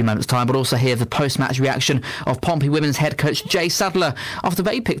just a few moments' time. But also hear the post-match reaction of Pompey women's head coach Jay Sadler after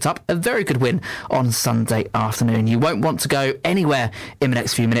they picked up a very good win on Sunday afternoon. You won't want to go anywhere in the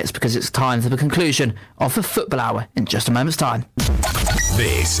next few minutes because it's time for the conclusion of the Football Hour in just a moment's time.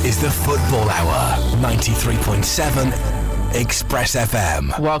 This is the Football Hour, 93.7 Express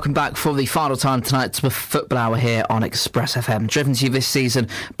FM. Welcome back for the final time tonight to the Football Hour here on Express FM, driven to you this season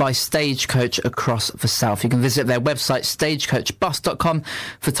by Stagecoach across the South. You can visit their website stagecoachbus.com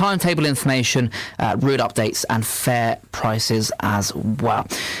for timetable information, route updates and fare prices as well.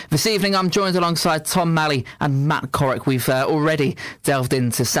 This evening I'm joined alongside Tom Malley and Matt Corrick. We've already delved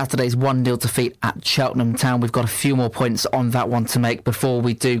into Saturday's 1-0 defeat at Cheltenham Town. We've got a few more points on that one to make before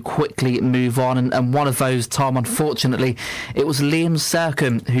we do quickly move on, and one of those, Tom, unfortunately, it was Liam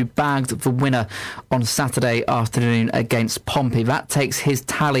Sercombe who bagged the winner on Saturday afternoon against Pompey. That takes his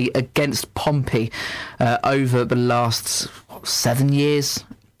tally against Pompey over the last 7 years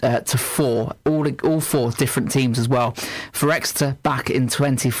to 4, all 4 different teams as well. For Exeter back in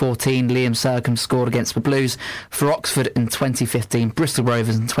 2014, Liam Sercombe scored against the Blues. For Oxford in 2015, Bristol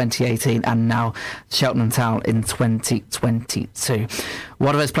Rovers in 2018, and now Cheltenham Town in 2022.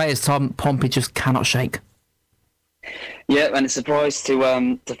 One of those players, Tom, Pompey just cannot shake. Yeah, and it's a surprise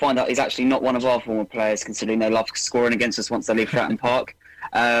to find out he's actually not one of our former players, considering they love scoring against us once they leave Fratton Park.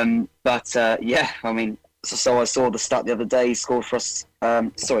 Yeah, I mean, so I saw the stat the other day. He scored for us.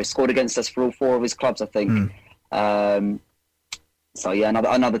 Scored against us for all 4 of his clubs, I think. So yeah,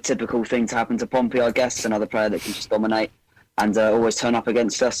 another typical thing to happen to Pompey, I guess. Another player that can just dominate and always turn up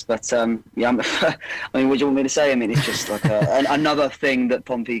against us. But yeah, I mean, what do you want me to say? I mean, it's just like another thing that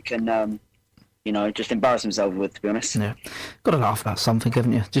Pompey can. Just embarrass himself with, to be honest. Yeah, got to laugh about something,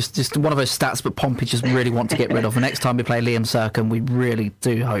 haven't you? Just one of those stats, but Pompey just really want to get rid of. The next time we play Liam Sercombe, we really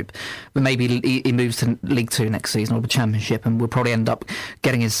do hope that maybe he moves to League 2 next season or the Championship, and we'll probably end up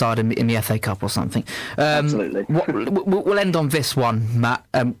getting his side in the FA Cup or something. Absolutely. We'll end on this one, Matt.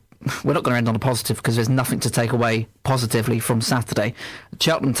 We're not going to end on a positive because there's nothing to take away positively from Saturday.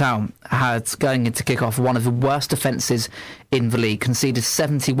 Cheltenham Town had, going into kick-off, one of the worst defences in the league, conceded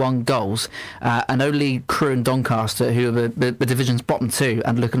 71 goals, and only Crewe and Doncaster, who are the division's bottom 2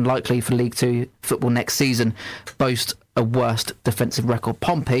 and looking likely for League 2 football next season, boast a worst defensive record.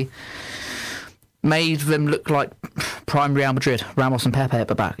 Pompey made them look like prime Real Madrid, Ramos and Pepe at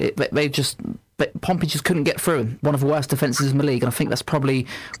the back. Pompey just couldn't get through him. One of the worst defences in the league, and I think that's probably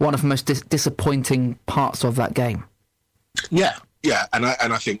one of the most disappointing parts of that game. Yeah, Yeah, and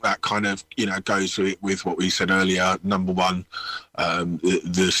I think that kind of goes with what we said earlier. Number one,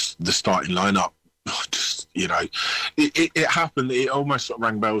 the starting lineup. Just it happened. It almost sort of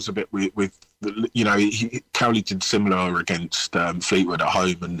rang bells a bit with Cowley did similar against Fleetwood at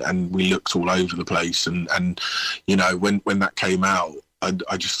home, and we looked all over the place. And when that came out,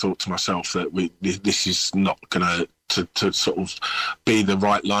 I just thought to myself that this is not going to sort of be the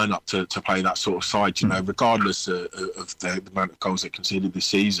right lineup to play that sort of side, regardless of the amount of goals they conceded this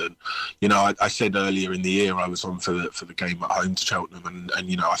season. I said earlier in the year I was on for the game at home to Cheltenham, and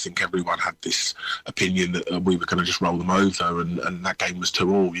I think everyone had this opinion that we were going to just roll them over, and that game was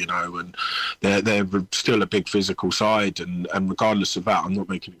 2-2, and they're still a big physical side, and regardless of that, I'm not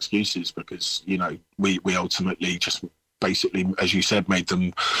making excuses, because we ultimately just basically, as you said, made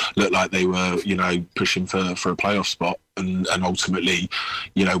them look like they were, pushing for a playoff spot. And ultimately,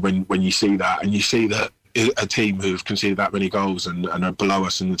 when you see that, and you see that a team who've conceded that many goals and are below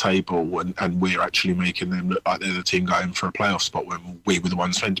us in the table, and we're actually making them look like they're the team going for a playoff spot when we were the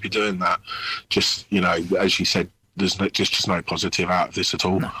ones meant to be doing that. Just, as you said, there's just no positive out of this at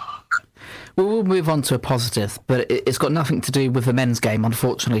all. No. Well, we'll move on to a positive, but it's got nothing to do with the men's game,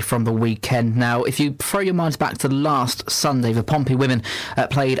 unfortunately, from the weekend. Now, if you throw your minds back to last Sunday, the Pompey women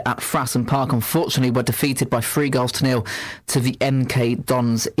played at Fratton Park. Unfortunately, were defeated by 3-0 to the MK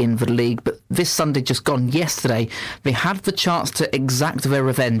Dons in the league. But this Sunday, just gone yesterday, they had the chance to exact their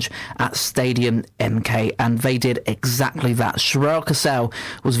revenge at Stadium MK, and they did exactly that. Sherelle Cassell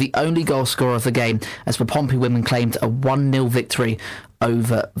was the only goal scorer of the game, as the Pompey women claimed a 1-0 victory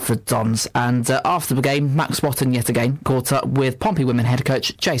over the Dons. And after the game, Max Watton yet again caught up with Pompey women head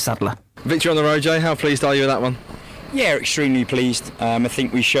coach Jay Sadler. Victory on the road, Jay. How pleased are you with that one? Yeah, extremely pleased. I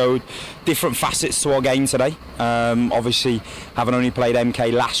think we showed different facets to our game today. Obviously, having only played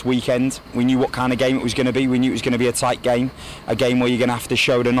MK last weekend, we knew what kind of game it was going to be. We knew it was going to be a tight game, a game where you're going to have to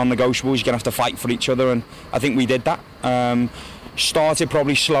show the non-negotiables, you're going to have to fight for each other, and I think we did that. Started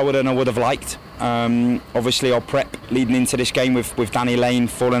probably slower than I would have liked. Obviously, our prep leading into this game with Danny Lane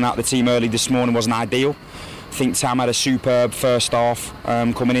falling out the team early this morning wasn't ideal. I think Tam had a superb first half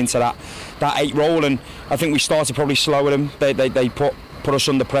coming into that 8 role, and I think we started probably slower than they put us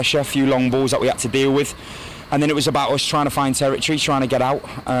under pressure, a few long balls that we had to deal with, and then it was about us trying to find territory, trying to get out,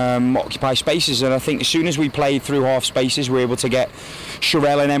 occupy spaces, and I think as soon as we played through half spaces, we were able to get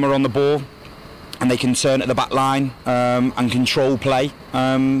Sherelle and Emma on the ball, and they can turn at the back line and control play.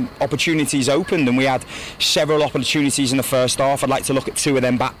 Opportunities opened, and we had several opportunities in the first half. I'd like to look at 2 of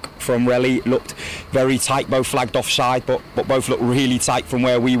them back from Relly. It looked very tight, both flagged offside, but both looked really tight from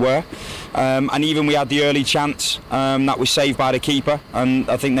where we were. And even we had the early chance that was saved by the keeper, and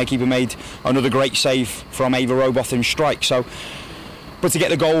I think their keeper made another great save from Ava Rowbotham's strike. But to get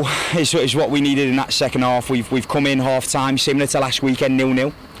the goal is what we needed in that second half. We've come in half-time, similar to last weekend,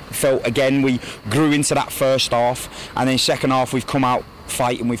 0-0. Felt again we grew into that first half, and then second half we've come out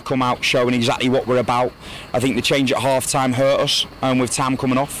fighting, we've come out showing exactly what we're about. I think the change at half time hurt us, with Tam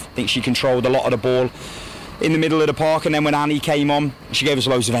coming off. I think she controlled a lot of the ball in the middle of the park, and then when Annie came on, she gave us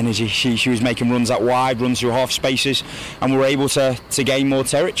loads of energy. She was making runs out wide, runs through half spaces, and we were able to gain more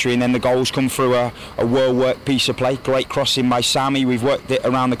territory, and then the goals come through a well worked piece of play. Great crossing by Sammy, we've worked it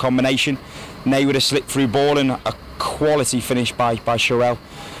around the combination. Nay with a slip through ball, and a quality finish by Sherelle.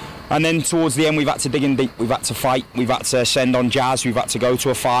 And then towards the end, we've had to dig in deep, we've had to fight, we've had to send on Jazz, we've had to go to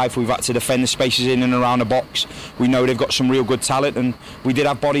a 5, we've had to defend the spaces in and around the box. We know they've got some real good talent, and we did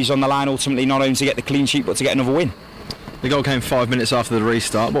have bodies on the line ultimately, not only to get the clean sheet but to get another win. The goal came 5 minutes after the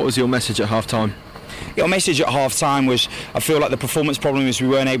restart. What was your message at half-time? Your message at half-time was, I feel like the performance problem is we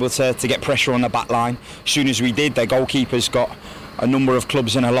weren't able to get pressure on the back line. As soon as we did, their goalkeeper's got a number of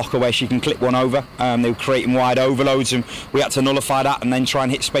clubs in her locker where she can clip one over. They were creating wide overloads, and we had to nullify that and then try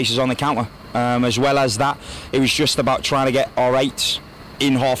and hit spaces on the counter. As well as that, it was just about trying to get our 8s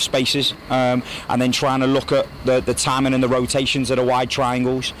in half spaces, and then trying to look at the timing and the rotations of the wide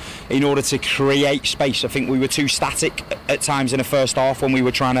triangles in order to create space. I think we were too static at times in the first half when we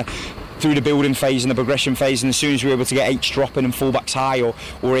were trying to through the building phase and the progression phase, and as soon as we were able to get 8s dropping and fullbacks high, or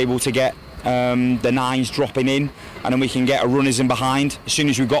we're able to get the 9s dropping in, and then we can get a runners in behind. As soon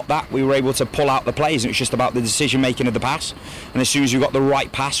as we got that, we were able to pull out the plays, and it was just about the decision making of the pass. And as soon as we got the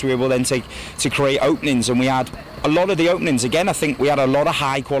right pass, we were able then to create openings, and we had a lot of the openings. Again, I think we had a lot of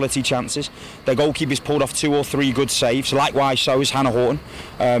high quality chances. The goalkeepers pulled off 2 or 3 good saves. Likewise, so has Hannah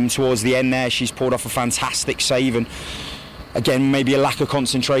Horton. Towards the end there, she's pulled off a fantastic save, and again, maybe a lack of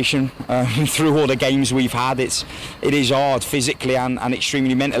concentration through all the games we've had. It is hard physically and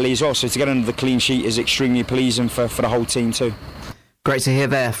extremely mentally as well. So to get under the clean sheet is extremely pleasing for the whole team too. Great to hear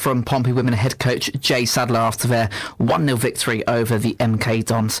there from Pompey women head coach Jay Sadler after their 1-0 victory over the MK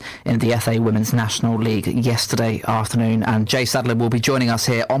Dons in the FA Women's National League yesterday afternoon. And Jay Sadler will be joining us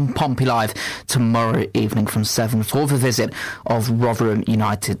here on Pompey Live tomorrow evening from 7 for the visit of Rotherham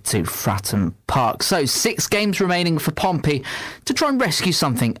United to Fratton Park. So 6 games remaining for Pompey to try and rescue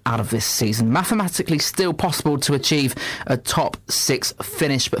something out of this season. Mathematically still possible to achieve a top 6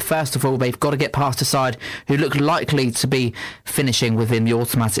 finish, but first of all they've got to get past a side who look likely to be finishing within the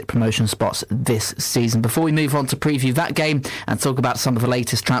automatic promotion spots this season. Before we move on to preview that game and talk about some of the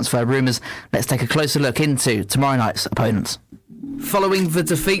latest transfer rumours, let's take a closer look into tomorrow night's opponents. Following the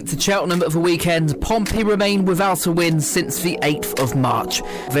defeat to Cheltenham at the weekend, Pompey remain without a win since the 8th of March.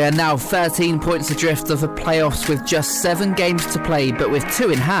 They are now 13 points adrift of the playoffs with just 7 games to play, but with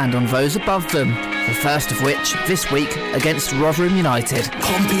 2 in hand on those above them. The first of which this week against Rotherham United.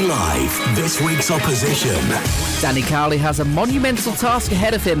 Pompey Live, this week's opposition. Danny Cowley has a monumental task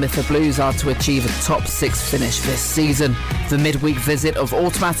ahead of him if the Blues are to achieve a top 6 finish this season. The midweek visit of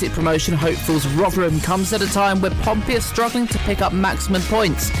automatic promotion hopefuls Rotherham comes at a time where Pompey are struggling to pick up maximum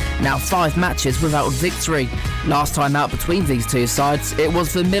points, now 5 matches without victory. Last time out between these two sides, it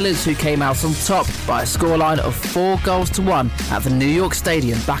was the Millers who came out on top by a scoreline of 4-1 at the New York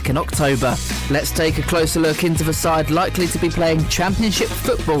Stadium back in October. Let's take a closer look into the side likely to be playing Championship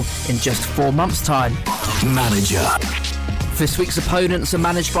football in just 4 months' time. Manager. This week's opponents are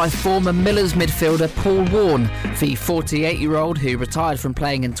managed by former Millers midfielder Paul Warne. The 48-year-old, who retired from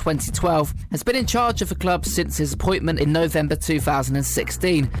playing in 2012, has been in charge of the club since his appointment in November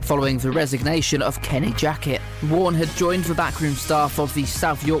 2016, following the resignation of Kenny Jackett. Warne had joined the backroom staff of the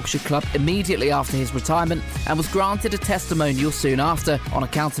South Yorkshire club immediately after his retirement and was granted a testimonial soon after on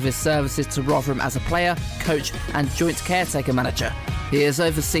account of his services to Rotherham as a player, coach and joint caretaker manager. He has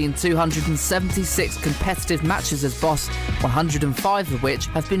overseen 276 competitive matches as boss, 105 of which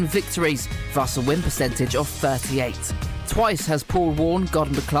have been victories, thus a win percentage of 38. Twice has Paul Warne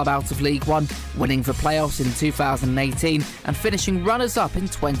gotten the club out of League One, winning the playoffs in 2018 and finishing runners-up in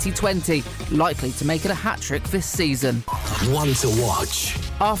 2020, likely to make it a hat-trick this season. One to watch.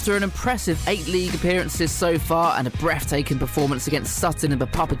 After an impressive 8 league appearances so far and a breathtaking performance against Sutton in the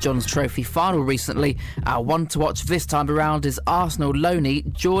Papa John's Trophy final recently, our one to watch this time around is Arsenal loanee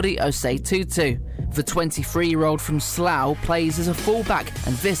Jordi Osei-Tutu. The 23-year-old from Slough plays as a fullback,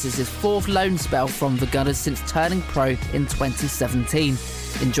 and this is his 4th loan spell from the Gunners since turning pro in 2017.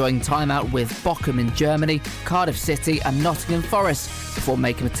 Enjoying time out with Bochum in Germany, Cardiff City and Nottingham Forest before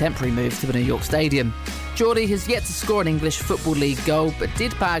making a temporary move to the New York Stadium. Geordie has yet to score an English Football League goal, but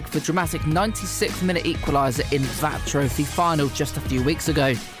did bag the dramatic 96th-minute equaliser in that trophy final just a few weeks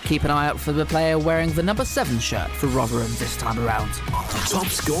ago. Keep an eye out for the player wearing the number 7 shirt for Rotherham this time around. Top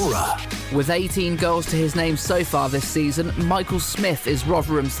scorer. With 18 goals to his name so far this season, Michael Smith is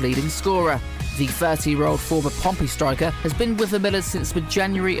Rotherham's leading scorer. The 30-year-old former Pompey striker has been with the Millers since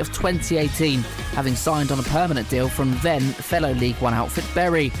mid-January of 2018, having signed on a permanent deal from then fellow League One outfit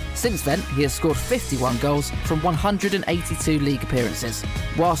Bury. Since then, he has scored 51 goals from 182 league appearances.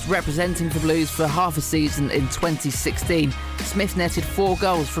 Whilst representing the Blues for half a season in 2016, Smith netted 4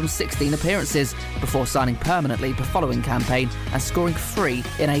 goals from 16 appearances before signing permanently the following campaign and scoring 3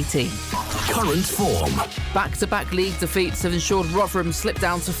 in 18. Current form. Back-to-back league defeats have ensured Rotherham slipped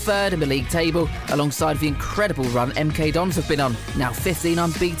down to 3rd in the league table, alongside the incredible run MK Dons have been on, now 15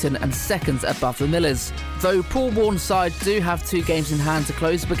 unbeaten and 2nd above the Millers. Though Paul Warne's side do have 2 games in hand to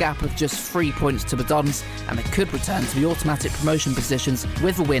close the gap of just 3 points to the Dons, and they could return to the automatic promotion positions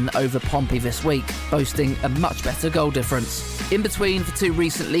with a win over Pompey this week, boasting a much better goal difference. In between the 2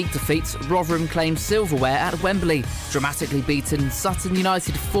 recent league defeats, Rotherham claimed silverware at Wembley, dramatically beating Sutton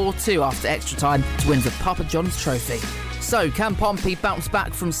United 4-2 after extra time to win the Papa John's Trophy. So, can Pompey bounce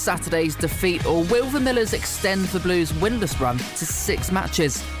back from Saturday's defeat, or will the Millers extend the Blues' winless run to 6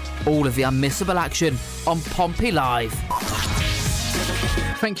 matches? All of the unmissable action on Pompey Live.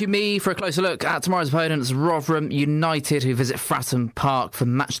 Thank you, me, for a closer look at tomorrow's opponents, Rotherham United, who visit Fratton Park for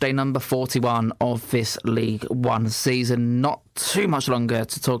matchday number 41 of this League One season. Not too much longer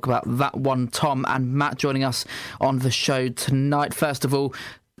to talk about that one. Tom and Matt joining us on the show tonight. First of all,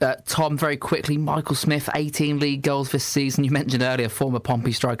 Tom, very quickly, Michael Smith, 18 league goals this season. You mentioned earlier, former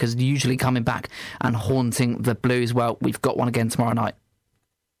Pompey strikers usually coming back and haunting the Blues. Well, we've got one again tomorrow night.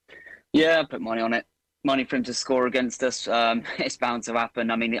 Yeah, I put money on it. Money for him to score against us. It's bound to happen.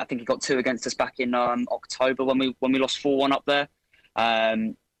 I mean, I think he got 2 against us back in October when we lost 4-1 up there.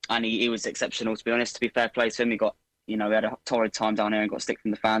 And he was exceptional, to be honest. To be fair play to him, he got, we had a torrid time down here and got a stick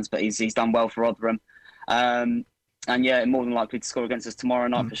from the fans, but he's done well for Rotherham. yeah, more than likely to score against us tomorrow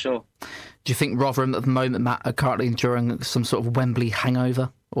night for sure. Do you think Rotherham at the moment, Matt, are currently enduring some sort of Wembley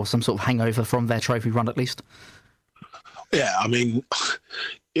hangover, or some sort of hangover from their trophy run at least? Yeah, I mean,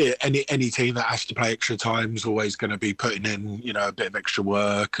 any team that has to play extra time is always going to be putting in, a bit of extra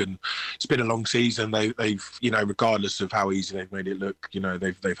work, and it's been a long season. They've regardless of how easy they've made it look,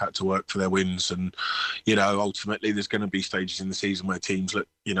 they've had to work for their wins, and ultimately there's going to be stages in the season where teams look,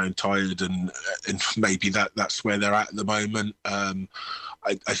 tired, and maybe that's where they're at the moment.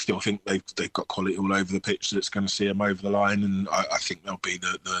 I still think they've got quality all over the pitch that's going to see them over the line, and I think they'll be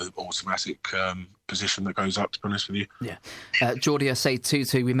the automatic position that goes up, to be honest with you. Yeah. Geordie say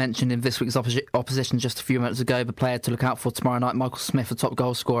 2-2. We mentioned in this week's opposition just a few minutes ago, the player to look out for tomorrow night, Michael Smith, the top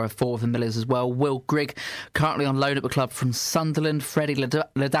goal scorer for the Millers as well. Will Grigg, currently on loan at the club from Sunderland. Freddie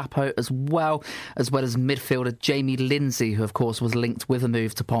Ladapo as well as midfielder Jamie Lindsay, who of course was linked with a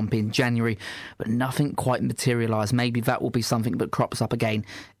move to Pompey in January, but nothing quite materialised. Maybe that will be something that crops up again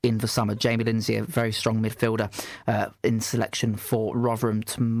in the summer. Jamie Lindsay, a very strong midfielder in selection for Rotherham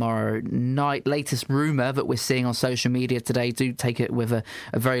tomorrow night. Latest rumour that we're seeing on social media today, do take it with a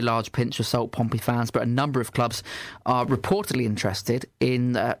very large pinch of salt, Pompey fans, but a number of clubs are reportedly interested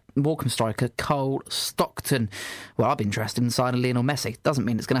in Morecambe striker Cole Stockton. Well, I've been interested in signing Lionel Messi. Doesn't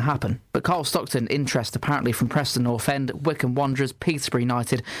mean it's going to happen. But Cole Stockton, interest apparently from Preston North End, Wycombe Wanderers, Peterborough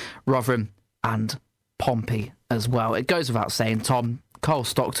United, Rotherham and Pompey as well. It goes without saying, Tom, Cole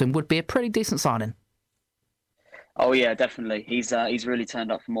Stockton would be a pretty decent signing. Oh yeah, definitely. He's really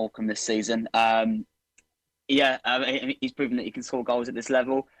turned up for Morecambe this season. He's proven that he can score goals at this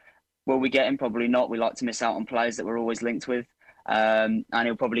level. Will we get him? Probably not. We like to miss out on players that we're always linked with. And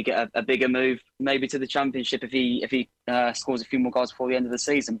he'll probably get a bigger move, maybe to the Championship if he scores a few more goals before the end of the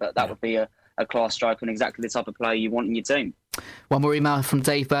season. But that would be a class striker and exactly the type of player you want in your team. One more email from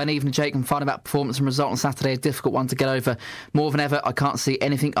Dave Byrne. Even Jake can find about performance and result on Saturday, a difficult one to get over. More than ever, I can't see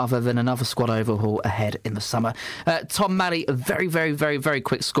anything other than another squad overhaul ahead in the summer. Tom Malley, a very, very, very, very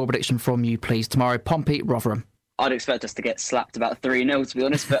quick score prediction from you, please. Tomorrow, Pompey, Rotherham. I'd expect us to get slapped about 3-0, to be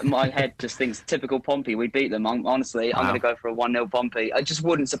honest, but my head just thinks typical Pompey. We beat them. I'm going to go for a 1-0 Pompey. It just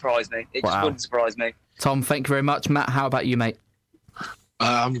wouldn't surprise me. Just wouldn't surprise me. Tom, thank you very much. Matt, how about you, mate?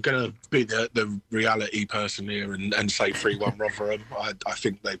 I'm going to be the reality person here and say 3-1 Rotherham. I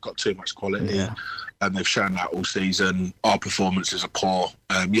think they've got too much quality, and they've shown that all season. Our performances are poor.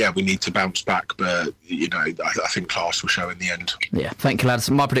 We need to bounce back, but I think class will show in the end. Yeah, thank you,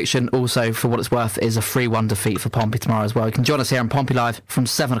 lads. My prediction also, for what it's worth, is a 3-1 defeat for Pompey tomorrow as well. You can join us here on Pompey Live from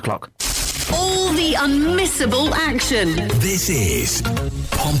 7 o'clock. All the unmissable action. This is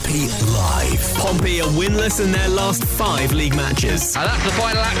Pompey Live. Pompey are winless in their last 5 league matches. And that's the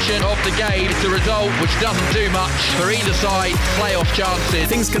final action of the game. It's a result which doesn't do much for either side. Playoff chances.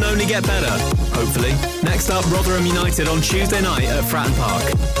 Things can only get better, hopefully. Next up, Rotherham United on Tuesday night at Fratton Park.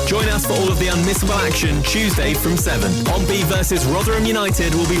 Join us for all of the unmissable action Tuesday from 7. Pompey versus Rotherham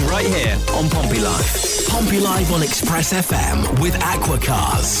United will be right here on Pompey Live. Pompey Live on Express FM with Aqua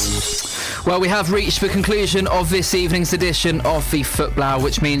Cars. Well, we have reached the conclusion of this evening's edition of the Football Hour,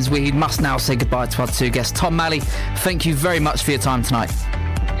 which means we must now say goodbye to our 2 guests. Tom Malley, thank you very much for your time tonight.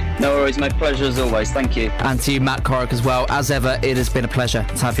 No worries, mate. Pleasure as always. Thank you. And to you, Matt Corrick, as well. As ever, it has been a pleasure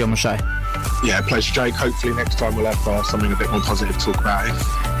to have you on the show. Yeah, pleasure, Jake. Hopefully next time we'll have something a bit more positive to talk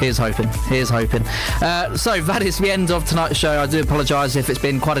about. Here's hoping. So that is the end of tonight's show. I do apologise if it's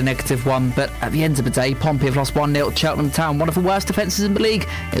been quite a negative one, but at the end of the day, Pompey have lost 1-0 to Cheltenham Town, one of the worst defences in the league.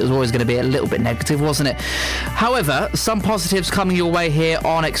 It was always going to be a little bit negative, wasn't it? However, some positives coming your way here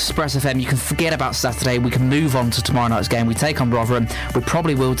on Express FM. You can forget about Saturday. We can move on to tomorrow night's game. We take on Rotherham. We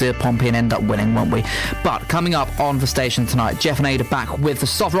probably will do Pompey and end up winning, won't we? But coming up on the station tonight, Jeff and Ada back with the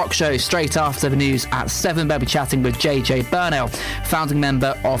Soft Rock Show straight after the news at 7. They'll be chatting with JJ Burnell, founding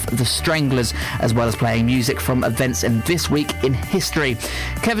member of the Stranglers, as well as playing music from events in this week in history.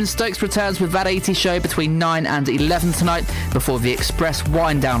 Kevin Stokes returns with That 80 Show between 9 and 11 tonight, before the Express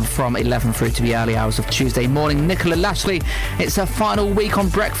wind down from 11 through to the early hours of Tuesday morning. Nicola Lashley, it's her final week on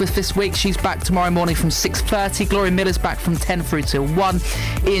breakfast this week. She's back tomorrow morning from 6:30. Gloria Miller's back from 10 through till 1.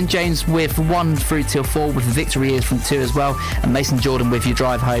 Ian James with 1 through till 4, with Victory Ears from 2 as well. And Mason Jordan with your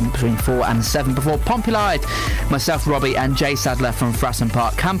drive home between 4 and 7 before Pompey Live. Myself, Robbie and Jay Sadler from Fratton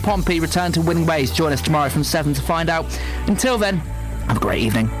Park. Can Pompey return to winning ways? Join us tomorrow from 7 to find out. Until then, have a great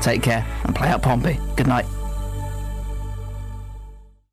evening, take care and play out Pompey. Good night.